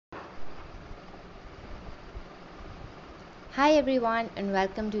Hi, everyone, and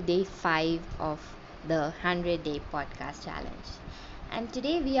welcome to day 5 of the 100-day podcast challenge. And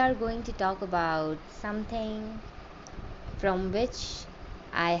today we are going to talk about something from which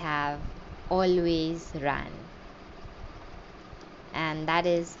I have always run, and that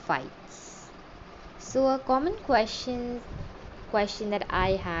is fights. So, a common question that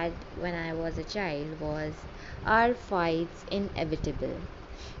I had when I was a child was, are fights inevitable?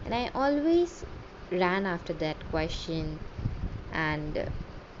 And I always ran after that question and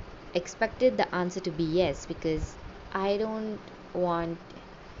expected the answer to be yes, because I don't want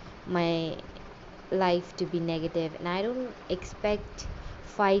my life to be negative and I don't expect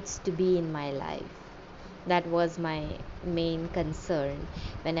fights to be in my life. That was my main concern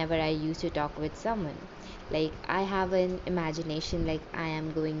whenever I used to talk with someone. Like, I have an imagination like I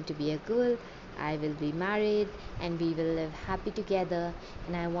am going to be a girl, I will be married, and we will live happy together,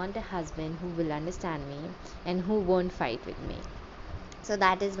 and I want a husband who will understand me and who won't fight with me. So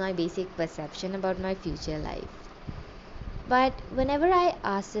that is my basic perception about my future life. But whenever I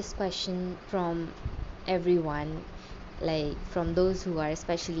ask this question from everyone, like from those who are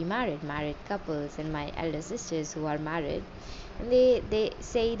especially married couples, and my elder sisters who are married, and they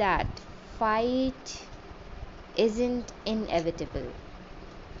say that fight isn't inevitable.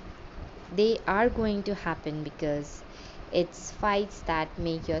 They are going to happen because it's fights that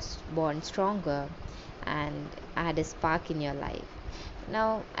make your bond stronger and add a spark in your life.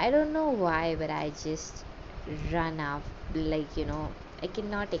 Now, I don't know why, but I just run up, I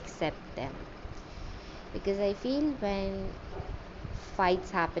cannot accept them, because I feel when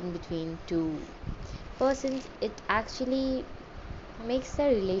fights happen between two persons, it actually makes the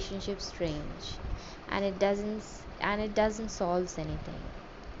relationship strange, and it doesn't solves anything.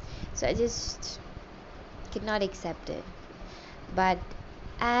 So I just cannot accept it. But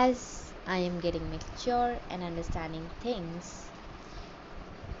as I am getting mature and understanding things,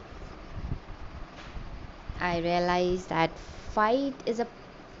 I realize that fight is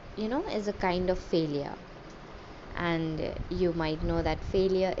a kind of failure. And you might know that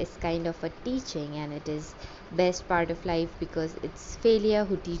failure is kind of a teaching, and it is best part of life, because it's failure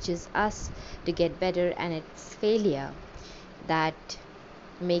who teaches us to get better, and it's failure that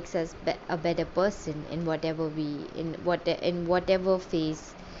makes us a better person in whatever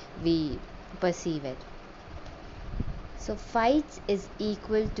phase we perceive it. So fights is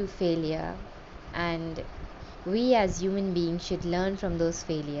equal to failure, and we as human beings should learn from those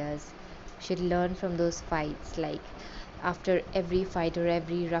failures, should learn from those fights. Like, after every fight or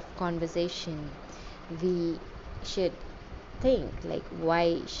every rough conversation, we should think like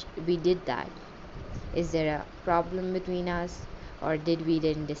why we did that. Is there a problem between us, or did we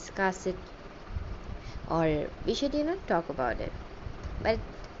didn't discuss it, or we should talk about it. But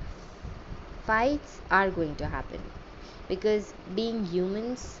fights are going to happen, because being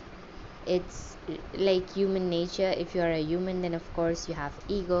humans, it's like human nature. If you are a human, then of course you have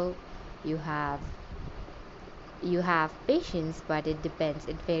ego, you have patience, but it depends,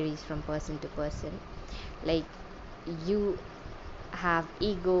 it varies from person to person. Like, you have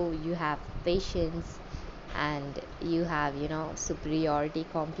ego, you have patience, and you have superiority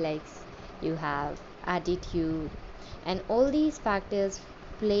complex, you have attitude, and all these factors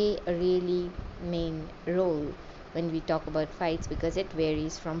play a really main role when we talk about fights, because it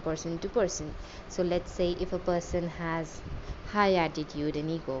varies from person to person. So let's say if a person has high attitude and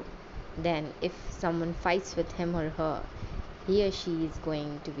ego, then if someone fights with him or her, he or she is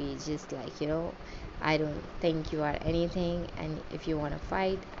going to be just like, I don't think you are anything, and if you want to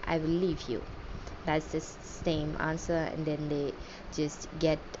fight, I will leave you. That's the same answer, and then they just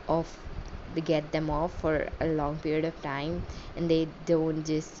get them off for a long period of time, and they don't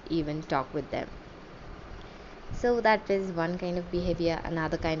just even talk with them. So that is one kind of behavior.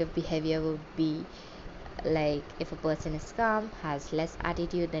 Another kind of behavior would be, like, if a person is calm, has less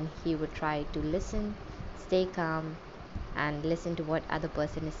attitude, then he would try to listen, stay calm, and listen to what other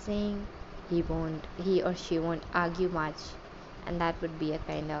person is saying. He or she won't argue much, and that would be a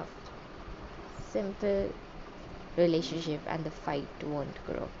kind of simple relationship, and the fight won't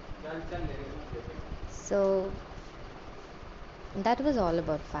grow. So that was all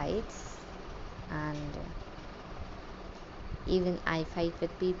about fights. And even I fight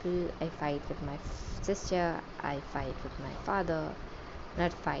with people. I fight with my sister, I fight with my father.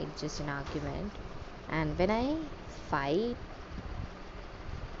 Not fight, just an argument. And when I fight,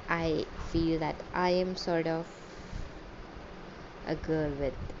 I feel that I am sort of a girl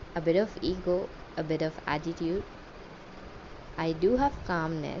with a bit of ego, a bit of attitude. I do have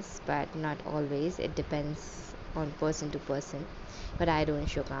calmness, but not always. It depends on person to person. But I don't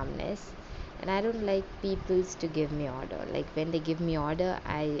show calmness. And I don't like people's to give me order. Like when they give me order,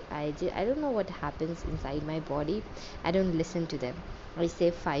 I don't know what happens inside my body. I don't listen to them. I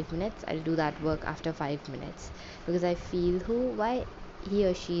say 5 minutes, I'll do that work after 5 minutes, because I feel why he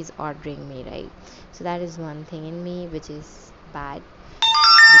or she is ordering me, right? So that is one thing in me which is bad,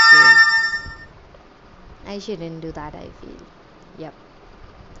 because I shouldn't do that, I feel. Yep.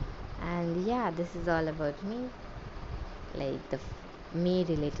 And yeah, this is all about me, like me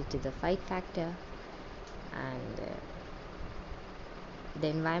related to the fight factor. And the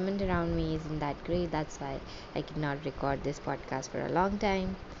environment around me isn't that great. That's why I could not record this podcast for a long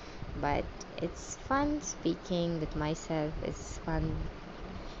time. But it's fun speaking with myself, it's fun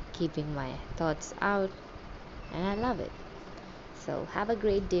keeping my thoughts out, and I love it. So, have a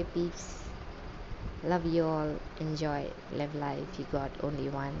great day, peeps. Love you all. Enjoy. Live life. You got only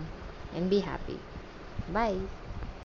one. And be happy. Bye.